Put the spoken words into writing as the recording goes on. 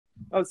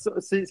Oh,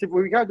 see,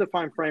 we got to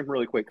define frame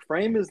really quick.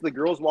 Frame is the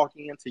girls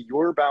walking into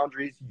your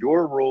boundaries,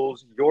 your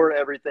rules, your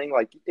everything.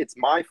 Like, it's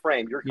my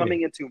frame. You're Yeah.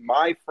 coming into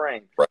my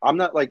frame. Right. I'm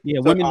not like, Yeah,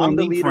 so women I'm don't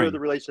the need leader frame. of the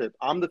relationship.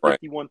 I'm the Right.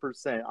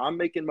 51%. I'm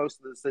making most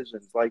of the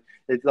decisions.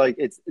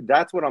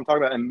 That's what I'm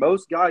talking about. And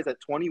most guys at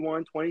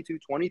 21, 22,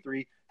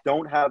 23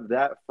 don't have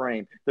that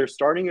frame. They're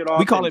starting it off.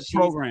 We call it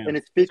program. And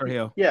it's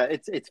 50. Yeah,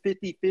 it's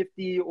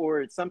 50-50, or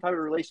it's some type of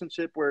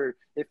relationship where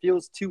it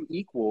feels too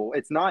equal.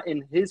 It's not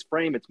in his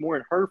frame, it's more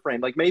in her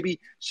frame. Like, maybe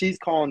she's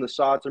calling the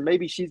shots, or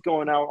maybe she's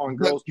going out on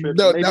girls' trips,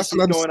 or maybe she's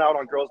going out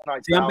on girls'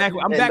 nights out. I'm back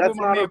with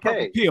my man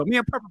Purple Pill. Me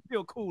and Purple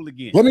Pill cool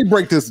again. Let me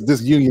break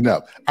this union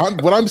up.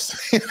 What I'm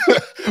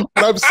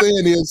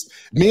saying is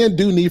men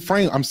do need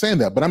frame. I'm saying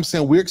that, but I'm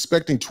saying we're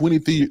expecting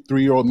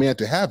 23-year-old man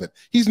to have it.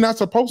 He's not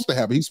supposed to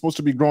have it. He's supposed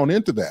to be grown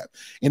into that.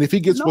 And if he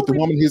gets with the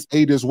woman his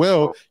age as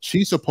well,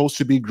 she's supposed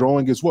to be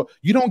growing as well.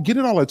 You don't get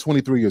it all at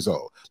 23 years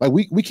old. Like,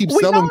 we keep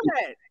selling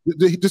that.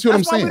 Just what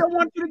I'm saying. We don't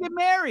want you to get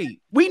married.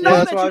 We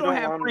know that you don't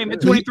have frame at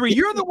 23.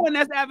 You're the one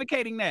that's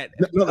advocating that.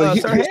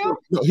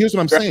 Here's what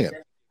I'm saying.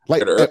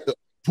 Like,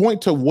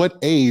 point to what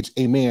age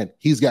a man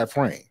he's got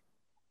frame.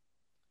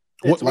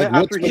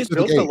 After he's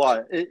built a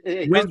lot.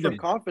 It comes from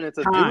confidence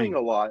of doing a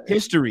lot.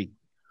 History.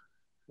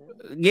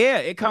 Yeah,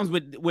 it comes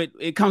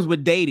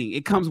with dating.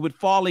 It comes with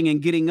falling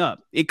and getting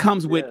up. It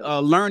comes with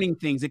learning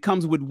things. It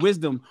comes with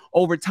wisdom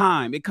over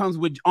time. It comes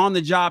with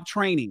on-the-job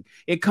training.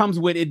 It comes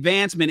with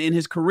advancement in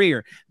his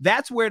career.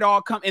 That's where it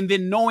all comes. And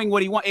then knowing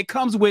what he wants. It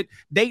comes with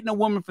dating a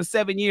woman for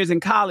 7 years in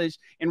college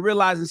and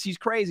realizing she's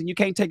crazy and you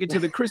can't take her to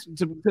the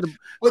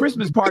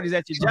Christmas parties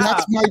at your job.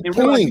 That's my and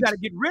point. You got to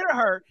get rid of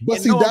her.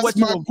 But see, that's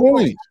my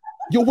point.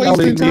 You're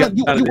wasting time.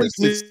 You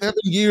wasted 7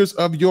 years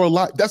of your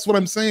life. That's what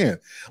I'm saying.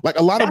 Like,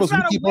 a lot of us, we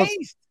keep on.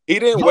 He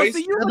didn't waste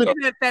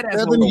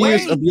 7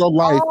 years of your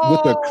life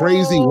with a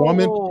crazy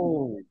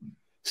woman.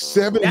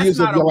 7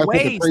 years of your life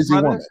with a crazy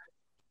woman.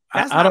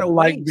 I don't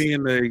like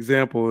being the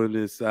example in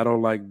this. I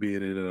don't like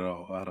being it at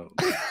all. I don't.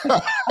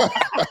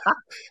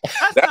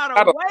 That's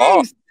not a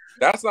waste.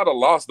 That's not a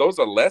loss. Those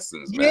are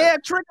lessons, man. Yeah,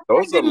 Trigger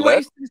Mike didn't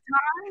waste his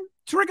time.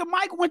 Trigger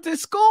Mike went to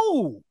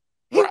school.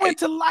 He went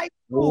to life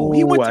school.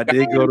 He went to I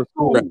did go to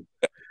school.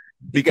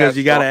 Because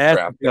you got to ask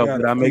yourself,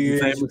 did I make the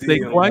same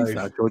mistake twice?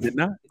 I sure did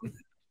not.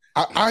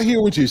 I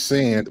hear what you're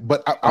saying,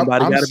 but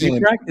I'm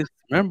saying,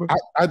 remember,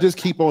 I just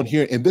keep on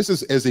hearing, and this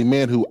is as a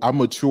man who I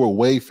mature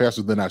way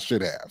faster than I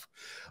should have.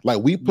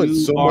 Like, we put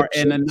so much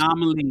an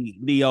anomaly,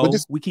 Leo.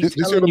 We keep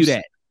telling you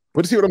that.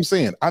 But you see what I'm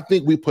saying? I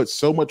think we put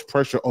so much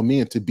pressure on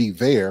men to be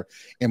there,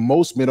 and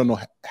most men don't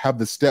have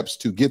the steps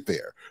to get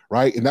there,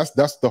 right? And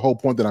that's the whole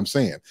point that I'm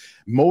saying.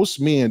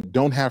 Most men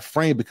don't have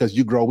frame because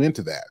you grow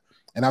into that.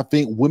 And I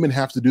think women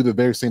have to do the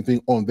very same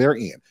thing on their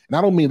end. And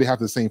I don't mean they have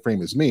the same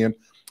frame as men,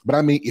 but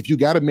I mean, if you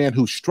got a man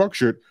who's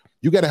structured,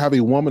 you got to have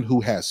a woman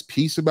who has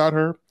peace about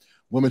her,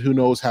 women who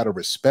knows how to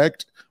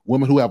respect,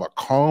 women who have a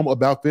calm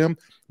about them.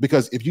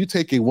 Because if you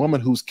take a woman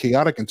who's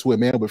chaotic into a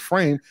man with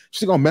frame,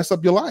 she's going to mess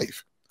up your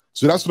life.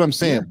 So that's what I'm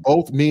saying. Yeah.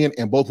 Both men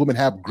and both women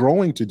have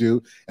growing to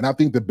do. And I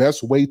think the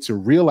best way to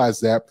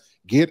realize that,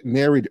 get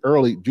married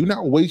early. Do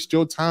not waste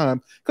your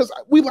time. Because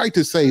we like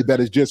to say that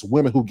it's just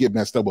women who get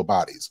messed up with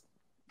bodies.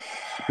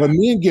 But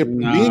men get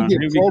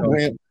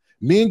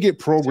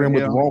programmed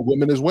with the wrong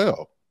women as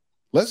well.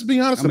 Let's be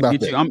honest about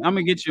that. I'm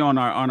gonna get you on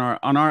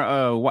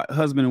our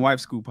husband and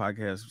wife school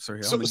podcast,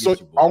 sir. So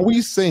are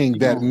we saying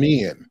that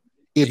men,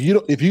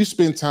 if you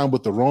spend time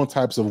with the wrong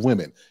types of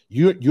women,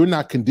 you're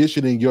not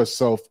conditioning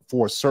yourself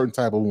for a certain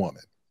type of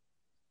woman?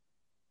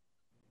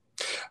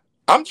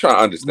 I'm trying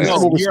to understand.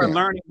 No, you're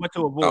learning what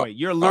to avoid.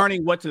 You're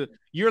learning what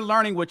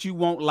you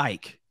won't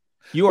like.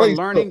 You are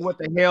learning what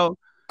the hell.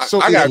 So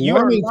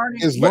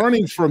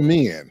learning for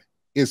men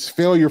is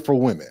failure for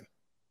women.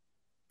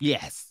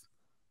 Yes.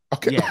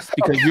 Okay. Yes,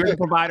 because you're the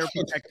provider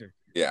protector.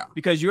 Yeah.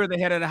 Because you're the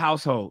head of the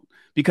household.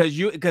 Because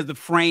the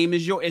frame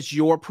is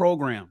your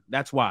program.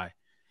 That's why.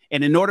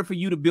 And in order for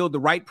you to build the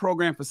right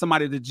program for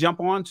somebody to jump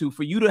onto,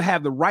 for you to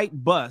have the right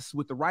bus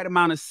with the right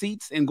amount of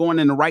seats and going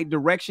in the right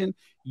direction,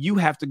 you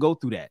have to go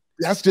through that.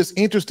 That's just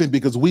interesting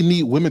because we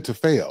need women to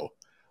fail.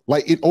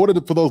 Like, in order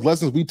for those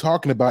lessons we're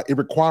talking about, it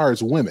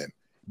requires women.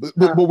 But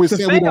we're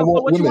saying we don't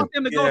want women. You want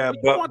them to go.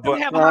 You want them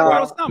to have a hot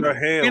girl summer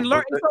and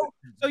learn.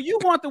 So you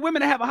want the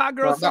women to have a hot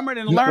girl summer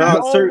and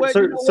learn.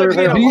 Sir,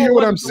 do you hear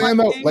what I'm saying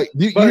though? Like,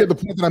 you hear the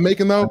point that I'm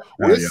making though?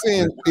 We're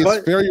saying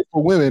it's failure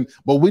for women,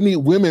 but we need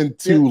women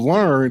to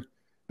learn.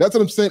 That's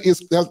what I'm saying.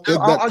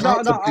 That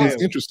concept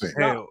is interesting.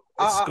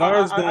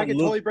 I can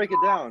totally break it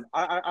down.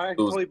 I can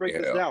totally break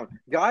this down.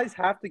 Guys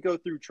have to go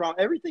through trauma.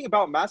 Everything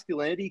about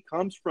masculinity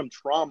comes from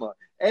trauma.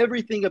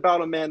 Everything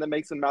about a man that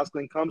makes him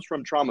masculine comes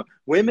from trauma.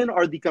 Women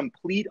are the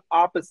complete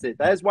opposite.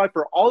 That is why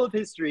for all of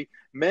history,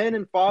 men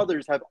and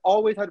fathers have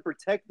always had to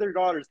protect their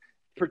daughters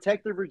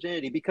protect their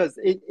virginity, because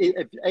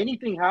if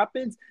anything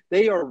happens,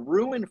 they are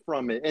ruined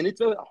from it, and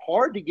it's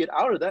hard to get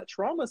out of that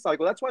trauma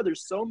cycle. That's why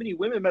there's so many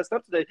women messed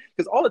up today,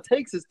 because all it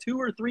takes is 2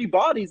 or 3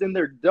 bodies and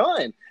they're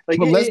done. Like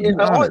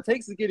all it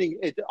takes is getting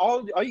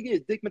all you get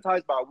is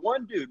stigmatized by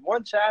one dude,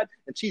 one Chad,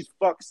 and she's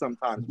fucked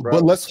sometimes, bro.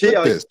 But let's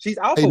flip this. She's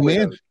alpha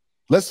man.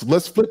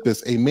 Let's flip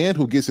this. A man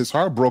who gets his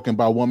heart broken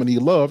by a woman he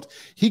loved,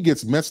 he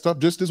gets messed up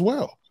just as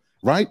well.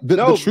 Right?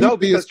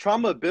 Because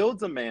trauma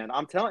builds a man.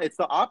 I'm telling you, it's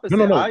the opposite.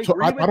 No. I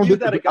agree with you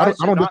that a guy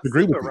should not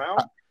sleep around.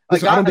 A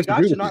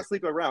guy should not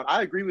sleep around.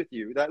 I agree with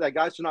you that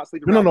guy should not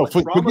sleep around.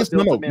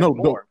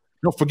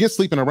 No, forget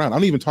sleeping around. I'm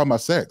not even talking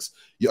about sex.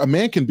 A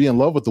man can be in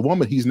love with a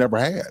woman he's never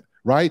had,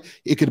 right?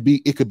 It could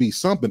be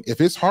something. If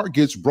his heart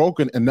gets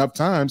broken enough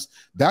times,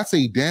 that's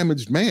a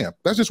damaged man.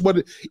 That's just what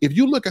if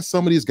you look at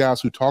some of these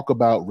guys who talk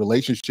about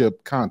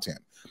relationship content,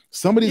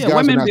 some of these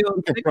guys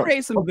they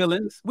create some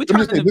villains. We're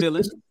talking to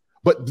villains.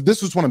 But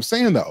this is what I'm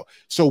saying, though.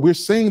 So we're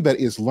saying that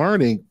it's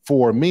learning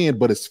for men,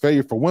 but it's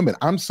failure for women.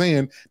 I'm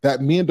saying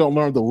that men don't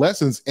learn the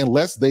lessons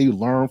unless they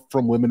learn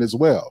from women as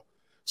well.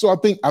 So I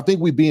think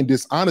we're being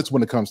dishonest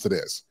when it comes to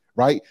this,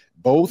 right?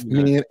 Both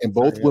men and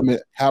both women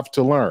have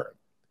to learn.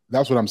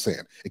 That's what I'm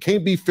saying. It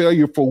can't be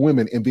failure for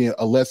women and being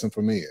a lesson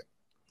for men.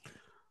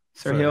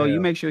 Sir Hale, you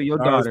make sure your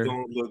daughter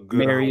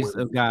marries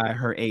a guy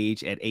her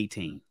age at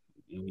 18.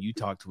 You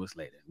talk to us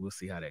later. We'll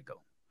see how that goes.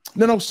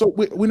 No. So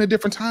we're in a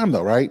different time,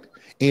 though, right?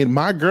 And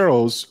my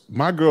girls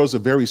are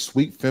very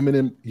sweet,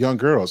 feminine young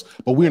girls,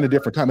 but we're in a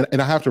different time,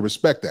 and I have to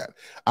respect that.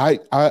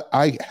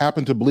 I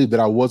happen to believe that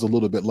I was a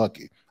little bit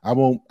lucky. I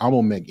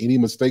won't make any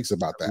mistakes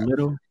about that. I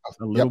was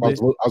a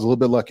little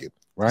bit lucky,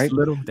 right? Just a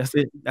little. That's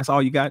it. That's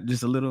all you got.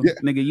 Just a little,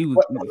 nigga. You.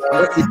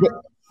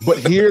 But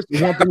here's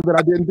one thing that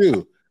I didn't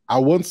do. I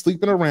wasn't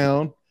sleeping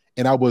around,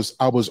 and I was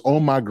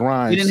on my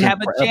grind. You didn't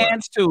have a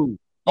chance to.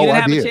 You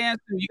didn't have a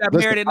chance to. You got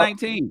married at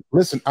 19.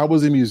 Listen, I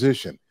was a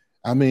musician.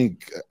 I mean,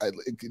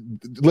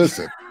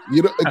 listen.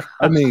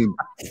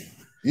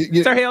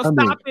 Sir Hale,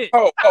 stop it.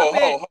 Oh.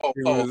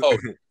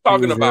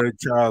 Talking about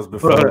Charles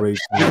before.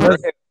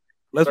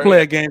 Let's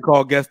play a game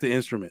called Guess the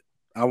Instrument.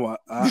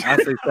 I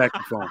say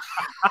saxophone.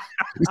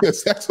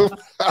 Saxophone.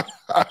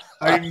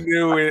 I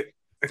knew it.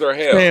 Sir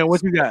Hale.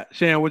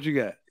 Shan, what you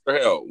got? Sir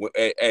Hale,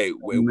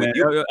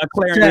 a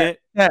clarinet.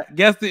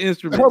 Guess the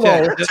instrument.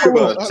 Tuba.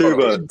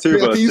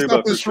 He's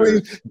not the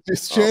string.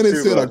 Shannon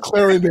said a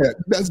clarinet.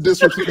 That's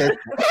disrespectful.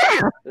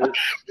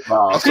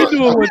 She's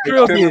doing what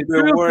Trill did.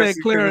 Trill said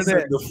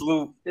clarinet. The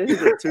flute.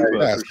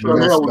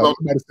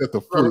 Somebody said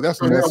the flute.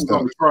 That's messed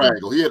up.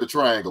 Triangle. He had a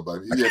triangle,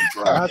 baby. He had a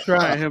triangle. I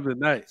tried him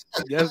tonight.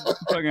 Yes,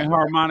 fucking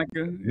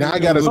harmonica. Now I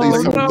gotta say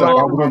something tough.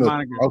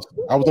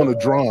 I was on the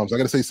drums. I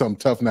gotta say something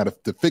tough now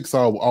to fix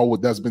all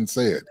what that's been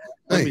said.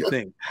 Let me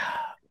think.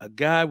 A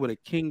guy with a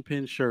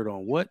kingpin shirt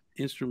on, what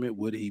instrument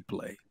would he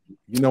play?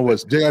 You know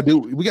what, JR,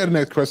 we got the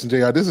next question,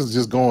 JR. This is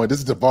just going.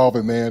 This is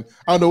evolving, man.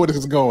 I don't know where this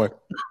is going.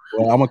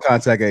 Well, I'm going to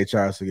contact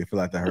HR so you feel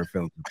like that hurt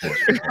feelings report.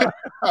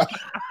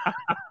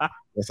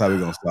 That's how we're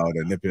going to start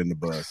it. Nip it in the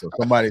bud. So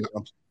somebody,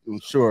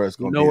 I'm sure it's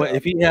going to be. You know what?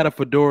 If he had a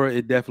fedora,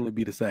 it'd definitely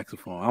be the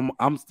saxophone.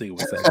 I'm sticking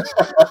with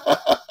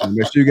saxophone.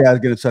 Make sure you guys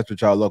get in touch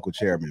with y'all local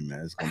chairman,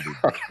 man. It's going to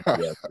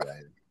be